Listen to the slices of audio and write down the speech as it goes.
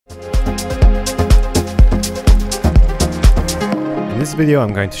this video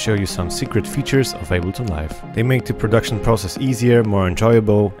I'm going to show you some secret features of Ableton Live. They make the production process easier, more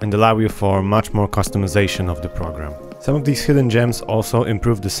enjoyable, and allow you for much more customization of the program. Some of these hidden gems also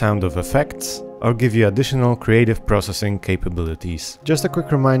improve the sound of effects or give you additional creative processing capabilities. Just a quick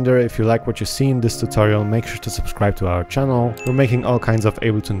reminder, if you like what you see in this tutorial, make sure to subscribe to our channel. We're making all kinds of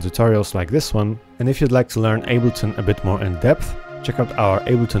Ableton tutorials like this one. And if you'd like to learn Ableton a bit more in depth, check out our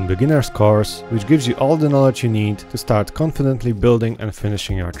Ableton Beginners course, which gives you all the knowledge you need to start confidently building and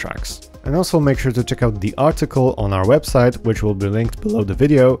finishing your tracks. And also make sure to check out the article on our website, which will be linked below the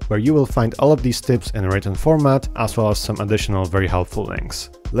video, where you will find all of these tips in written format, as well as some additional very helpful links.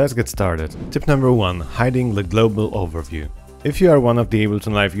 Let's get started. Tip number 1, hiding the global overview. If you are one of the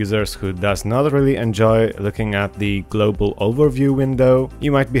Ableton Live users who does not really enjoy looking at the global overview window,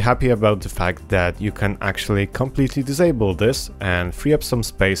 you might be happy about the fact that you can actually completely disable this and free up some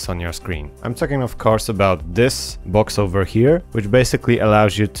space on your screen. I'm talking of course about this box over here, which basically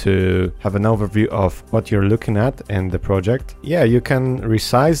allows you to have an overview of what you're looking at in the project. Yeah, you can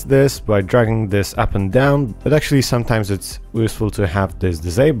resize this by dragging this up and down, but actually sometimes it's useful to have this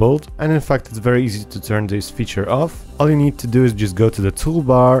disabled, and in fact it's very easy to turn this feature off. All you need to do is just go to the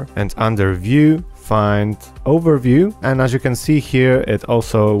toolbar and under View, find Overview, and as you can see here, it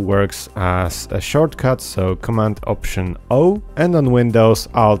also works as a shortcut, so Command Option O, and on Windows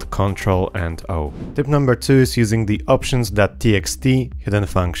Alt Control and O. Tip number 2 is using the Options.txt hidden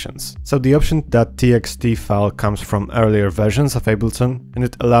functions. So the Options.txt file comes from earlier versions of Ableton, and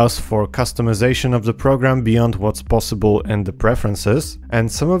it allows for customization of the program beyond what's possible in the preferences,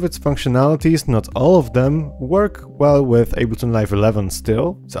 and some of its functionalities, not all of them, work well with Ableton Live 11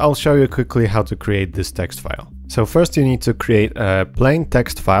 still, so I'll show you quickly how to create this text file. So first you need to create a plain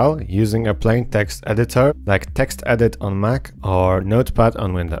text file using a plain text editor like TextEdit on Mac or Notepad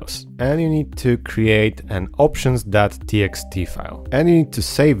on Windows. And you need to create an options.txt file. And you need to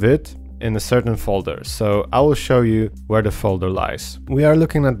save it in a certain folder. So I will show you where the folder lies. We are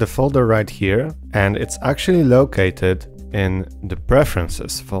looking at the folder right here, and it's actually located in the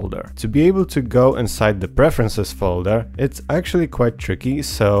Preferences folder. To be able to go inside the Preferences folder, it's actually quite tricky,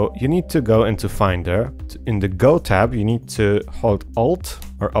 so you need to go into Finder. In the Go tab, you need to hold Alt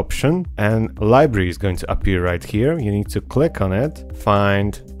or Option, and Library is going to appear right here. You need to click on it,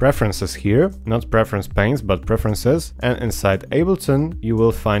 find Preferences here, not Preference Panes, but Preferences, and inside Ableton, you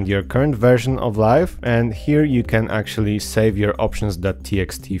will find your current version of Live, and here you can actually save your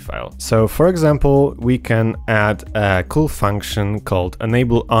options.txt file. So for example, we can add a cool function called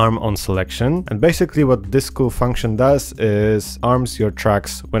Enable Arm on Selection, and basically what this cool function does is arms your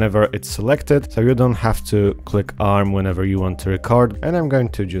tracks whenever it's selected, so you don't have to click arm whenever you want to record. And I'm going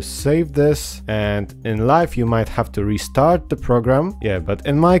to just save this, and in Live you might have to restart the program. Yeah, but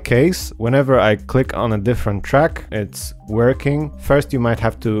in my case, whenever I click on a different track, it's working. First you might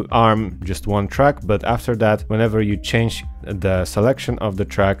have to arm just one track, but after that, whenever you change the selection of the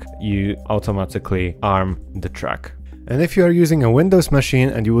track, you automatically arm the track. And if you are using a Windows machine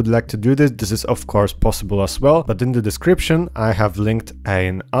and you would like to do this, this is of course possible as well, but in the description I have linked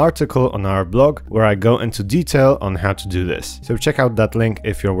an article on our blog where I go into detail on how to do this. So check out that link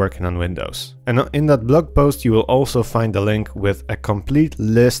if you're working on Windows. And in that blog post you will also find a link with a complete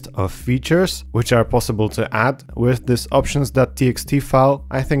list of features which are possible to add with this options.txt file.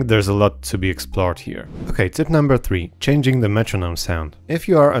 I think there's a lot to be explored here. Okay, tip number 3, changing the metronome sound. If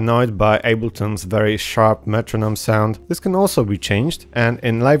you are annoyed by Ableton's very sharp metronome sound, this can also be changed, and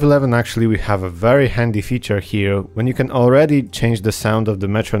in Live 11 actually we have a very handy feature here when you can already change the sound of the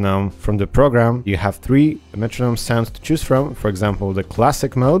metronome from the program. You have 3 metronome sounds to choose from. For example, the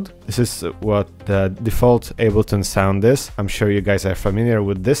classic mode. This is what the default Ableton sound is. I'm sure you guys are familiar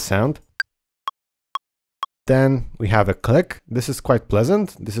with this sound. Then we have a click. This is quite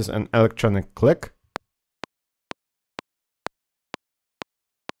pleasant. This is an electronic click.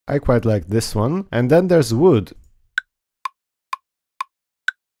 I quite like this one. And then there's wood.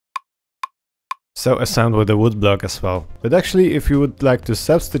 So a sound with a wood block as well. But actually, if you would like to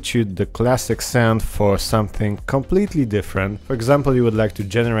substitute the classic sound for something completely different, for example, you would like to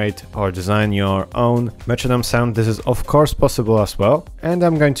generate or design your own metronome sound, this is of course possible as well. And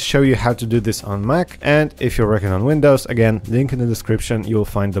I'm going to show you how to do this on Mac. And if you're working on Windows, again, link in the description, you will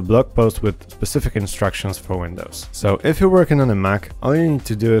find the blog post with specific instructions for Windows. So if you're working on a Mac, all you need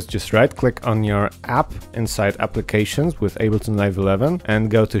to do is just right click on your app inside Applications with Ableton Live 11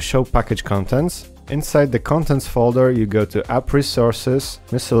 and go to Show Package Contents. Inside the Contents folder, you go to App Resources,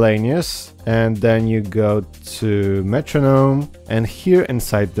 Miscellaneous, and then you go to Metronome, and here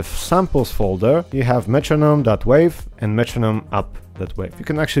inside the samples folder, you have metronome.wave and metronome.up.wave. You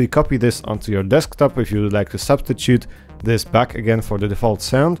can actually copy this onto your desktop if you would like to substitute this back again for the default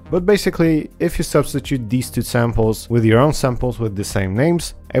sound. But basically, if you substitute these two samples with your own samples with the same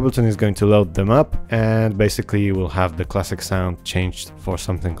names, Ableton is going to load them up, and basically you will have the classic sound changed for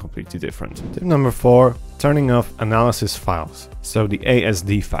something completely different. Tip number 4, turning off analysis files, so the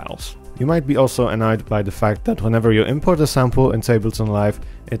ASD files. You might be also annoyed by the fact that whenever you import a sample into Ableton Live,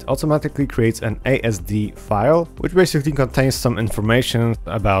 it automatically creates an ASD file, which basically contains some information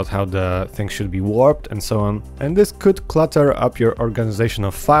about how the thing should be warped and so on. And this could clutter up your organization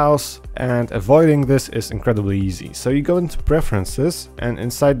of files, and avoiding this is incredibly easy. So you go into Preferences, and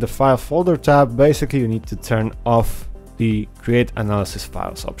inside the File Folder tab, basically you need to turn off the Create Analysis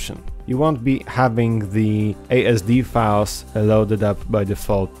Files option. You won't be having the ASD files loaded up by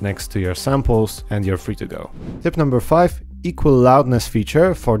default next to your samples, and you're free to go. Tip number 5, equal loudness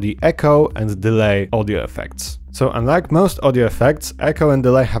feature for the echo and delay audio effects. So unlike most audio effects, echo and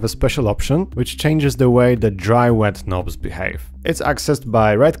delay have a special option which changes the way the dry-wet knobs behave. It's accessed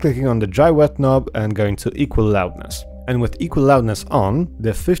by right-clicking on the dry-wet knob and going to equal loudness. And with equal loudness on, the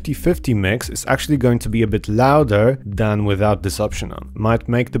 50-50 mix is actually going to be a bit louder than without this option on. Might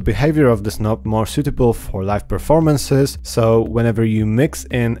make the behavior of this knob more suitable for live performances, so whenever you mix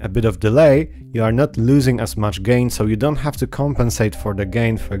in a bit of delay, you are not losing as much gain, so you don't have to compensate for the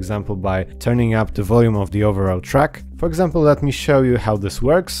gain, for example, by turning up the volume of the overall track. For example, let me show you how this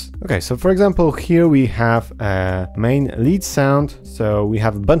works. Okay, so for example, here we have a main lead sound, so we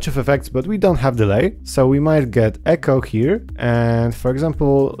have a bunch of effects, but we don't have delay, so we might get echo here. And for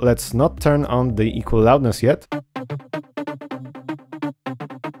example, let's not turn on the equal loudness yet.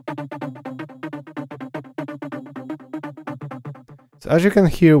 So as you can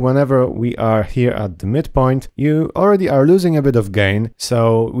hear, whenever we are here at the midpoint, you already are losing a bit of gain.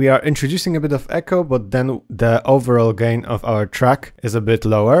 So we are introducing a bit of echo, but then the overall gain of our track is a bit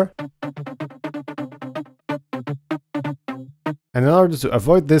lower. And in order to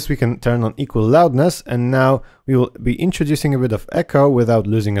avoid this, we can turn on equal loudness, and now we will be introducing a bit of echo without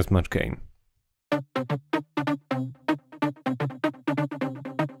losing as much gain.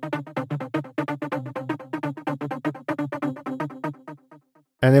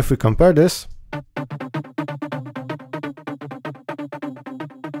 And if we compare this,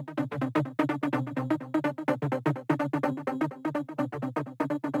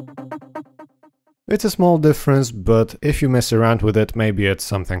 it's a small difference, but if you mess around with it, maybe it's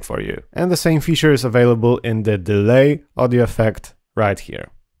something for you. And the same feature is available in the delay audio effect right here.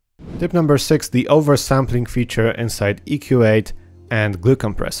 Tip number 6, the oversampling feature inside EQ8 and Glue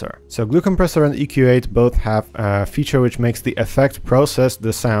Compressor. So Glue Compressor and EQ8 both have a feature which makes the effect process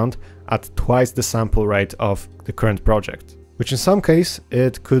the sound at twice the sample rate of the current project, which in some case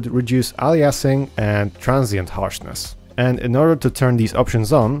it could reduce aliasing and transient harshness. And in order to turn these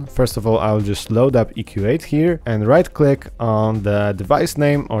options on, first of all, I'll just load up EQ8 here and right click on the device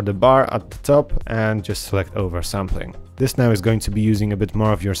name or the bar at the top and just select Oversampling. This now is going to be using a bit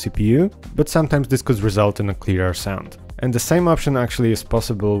more of your CPU, but sometimes this could result in a clearer sound. And the same option actually is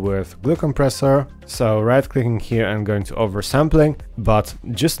possible with Glue Compressor, so right clicking here and going to Oversampling, but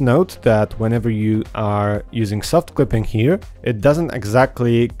just note that whenever you are using soft clipping here, it doesn't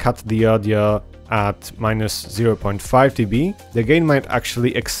exactly cut the audio at minus 0.5 dB. The gain might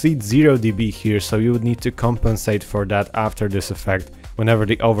actually exceed 0 dB here, so you would need to compensate for that after this effect whenever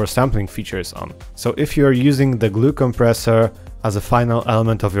the oversampling feature is on. So if you're using the Glue Compressor as a final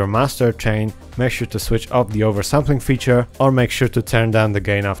element of your master chain, make sure to switch off the oversampling feature or make sure to turn down the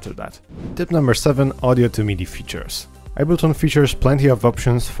gain after that. Tip number 7, audio to MIDI features. Ableton features plenty of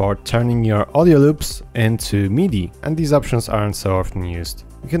options for turning your audio loops into MIDI, and these options aren't so often used.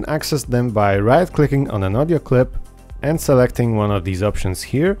 You can access them by right-clicking on an audio clip and selecting one of these options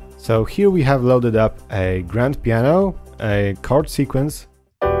here. So here we have loaded up a grand piano, a chord sequence,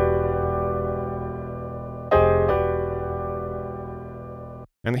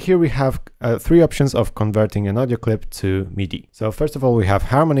 and here we have 3 options of converting an audio clip to MIDI. So first of all, we have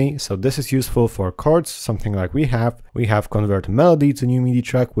harmony. So this is useful for chords, something like we have. We have convert melody to new MIDI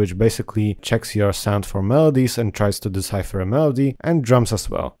track, which basically checks your sound for melodies and tries to decipher a melody, and drums as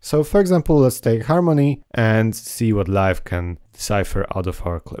well. So for example, let's take harmony and see what Live can decipher out of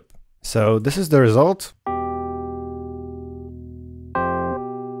our clip. So this is the result.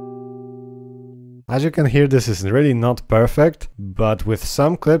 As you can hear, this is really not perfect, but with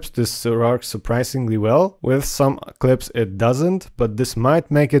some clips this works surprisingly well. With some clips it doesn't, but this might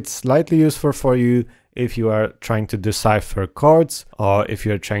make it slightly useful for you if you are trying to decipher chords, or if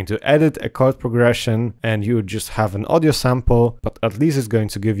you're trying to edit a chord progression and you just have an audio sample, but at least it's going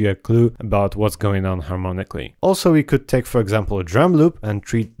to give you a clue about what's going on harmonically. Also, we could take, for example, a drum loop and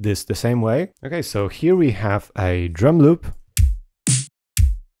treat this the same way. Okay, so here we have a drum loop.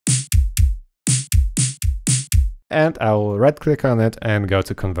 And I will right click on it and go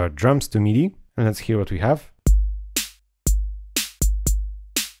to convert drums to MIDI. And let's hear what we have.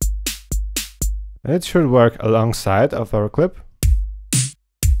 It should work alongside of our clip.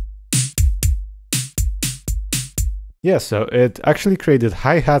 Yeah, so it actually created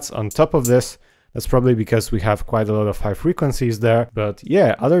hi-hats on top of this. That's probably because we have quite a lot of high frequencies there. But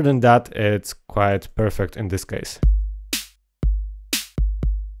yeah, other than that, it's quite perfect in this case.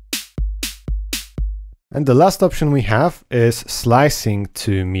 And the last option we have is slicing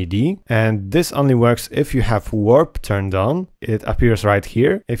to MIDI, and this only works if you have warp turned on. It appears right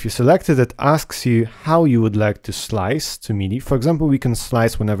here. If you select it, it asks you how you would like to slice to MIDI. For example, we can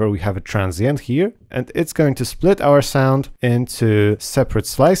slice whenever we have a transient here, and it's going to split our sound into separate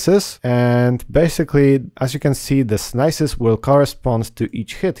slices. And basically, as you can see, the slices will correspond to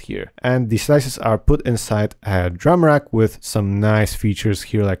each hit here. And the slices are put inside a drum rack with some nice features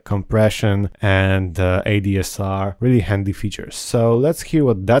here like compression and ADSR, really handy features. So let's hear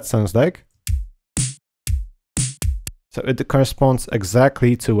what that sounds like. So it corresponds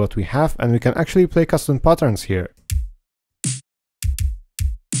exactly to what we have, and we can actually play custom patterns here.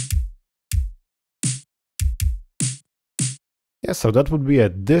 Yeah, so that would be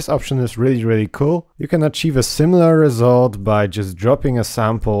it. This option is really cool. You can achieve a similar result by just dropping a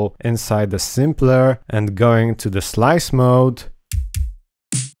sample inside the simpler and going to the slice mode.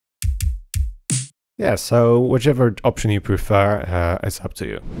 Yeah, so whichever option you prefer, it's up to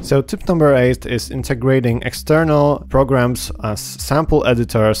you. So tip number 8 is integrating external programs as sample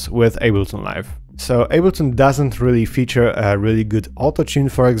editors with Ableton Live. So Ableton doesn't really feature a really good auto-tune,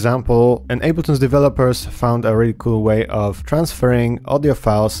 for example, and Ableton's developers found a really cool way of transferring audio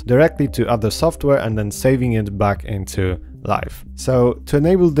files directly to other software and then saving it back into Live. So to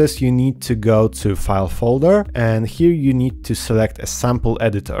enable this, you need to go to File folder, and here you need to select a sample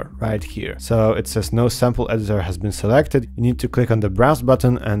editor right here. So it says no sample editor has been selected. You need to click on the Browse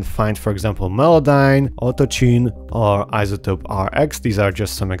button and find, for example, Melodyne, Autotune, or Isotope RX. These are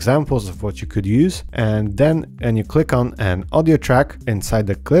just some examples of what you could use. And then when you click on an audio track inside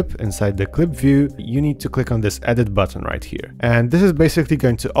the clip view, you need to click on this Edit button right here. And this is basically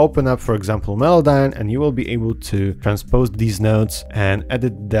going to open up, for example, Melodyne, and you will be able to transpose these notes and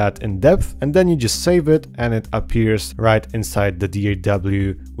edit that in depth, and then you just save it and it appears right inside the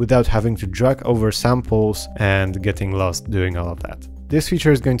DAW without having to drag over samples and getting lost doing all of that. This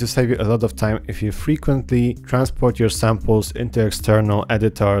feature is going to save you a lot of time if you frequently transport your samples into external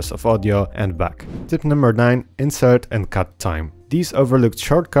editors of audio and back. Tip number 9, insert and cut time. These overlooked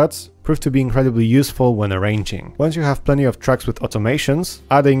shortcuts prove to be incredibly useful when arranging. Once you have plenty of tracks with automations,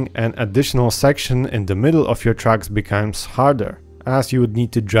 adding an additional section in the middle of your tracks becomes harder, as you would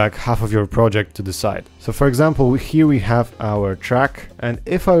need to drag half of your project to the side. So for example, here we have our track, and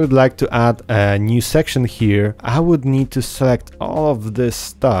if I would like to add a new section here, I would need to select all of this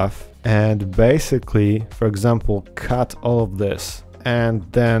stuff and basically, for example, cut all of this and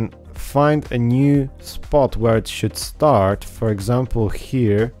then find a new spot where it should start, for example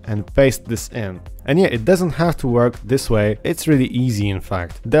here, and paste this in. And yeah, it doesn't have to work this way, it's really easy in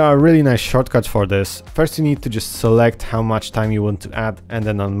fact. There are really nice shortcuts for this. First you need to just select how much time you want to add, and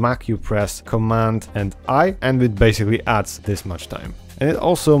then on Mac you press Command and I, and it basically adds this much time. And it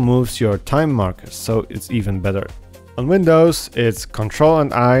also moves your time markers, so it's even better. On Windows, it's Control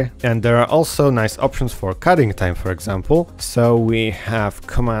and I, and there are also nice options for cutting time, for example. So we have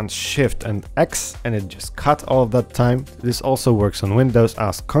Command Shift and X, and it just cut all of that time. This also works on Windows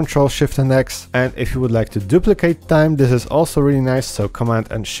as Control Shift and X. And if you would like to duplicate time, this is also really nice. So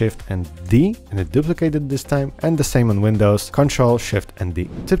Command and Shift and D, and it duplicated this time. And the same on Windows, Control Shift and D.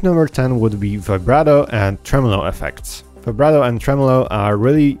 Tip number 10 would be vibrato and tremolo effects. Vibrato and tremolo are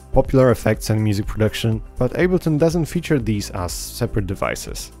really popular effects in music production, but Ableton doesn't feature these as separate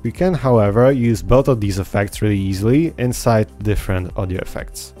devices. We can, however, use both of these effects really easily inside different audio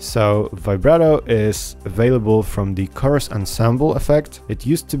effects. So vibrato is available from the chorus ensemble effect. It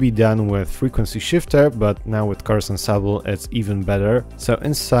used to be done with frequency shifter, but now with chorus ensemble it's even better. So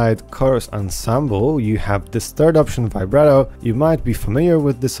inside chorus ensemble you have this third option, vibrato. You might be familiar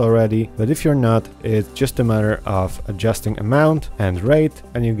with this already, but if you're not, it's just a matter of adjusting adjusting amount and rate,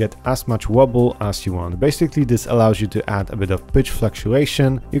 and you get as much wobble as you want. Basically, this allows you to add a bit of pitch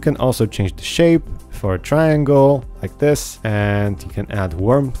fluctuation. You can also change the shape for a triangle like this, and you can add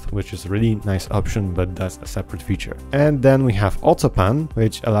warmth, which is a really nice option, but that's a separate feature. And then we have Autopan,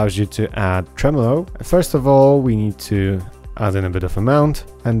 which allows you to add tremolo. First of all, we need to add in a bit of amount,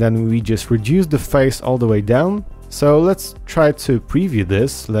 and then we just reduce the phase all the way down. So let's try to preview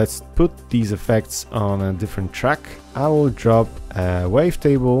this. Let's put these effects on a different track. I will drop a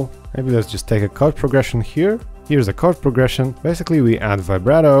wavetable. Maybe let's just take a chord progression here. Here's a chord progression. Basically, we add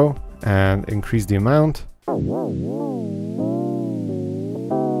vibrato and increase the amount.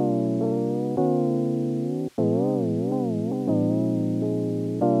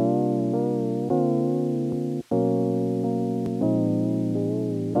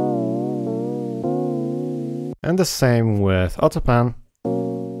 And the same with Autopan.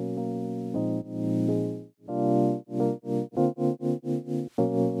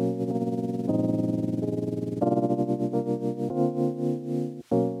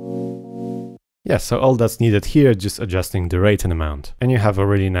 Yeah, so all that's needed here is just adjusting the rate and amount, and you have a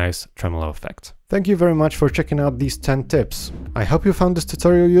really nice tremolo effect. Thank you very much for checking out these 10 tips. I hope you found this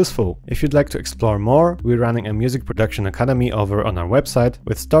tutorial useful. If you'd like to explore more, we're running a music production academy over on our website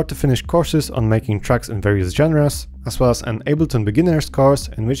with start to finish courses on making tracks in various genres, as well as an Ableton beginners course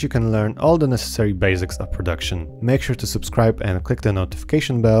in which you can learn all the necessary basics of production. Make sure to subscribe and click the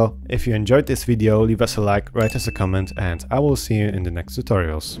notification bell. If you enjoyed this video, leave us a like, write us a comment, and I will see you in the next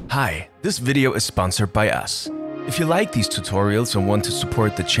tutorials. Hi, this video is sponsored by us. If you like these tutorials and want to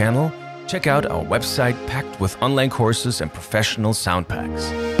support the channel, check out our website packed with online courses and professional sound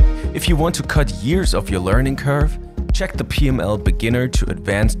packs. If you want to cut years of your learning curve, check the PML Beginner to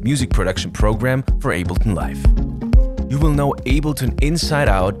Advanced Music Production program for Ableton Live. You will know Ableton inside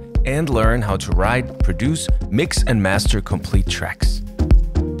out and learn how to write, produce, mix and master complete tracks.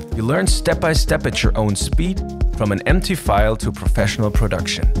 You learn step by step at your own speed, from an empty file to professional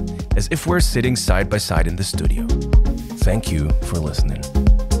production, as if we're sitting side by side in the studio. Thank you for listening.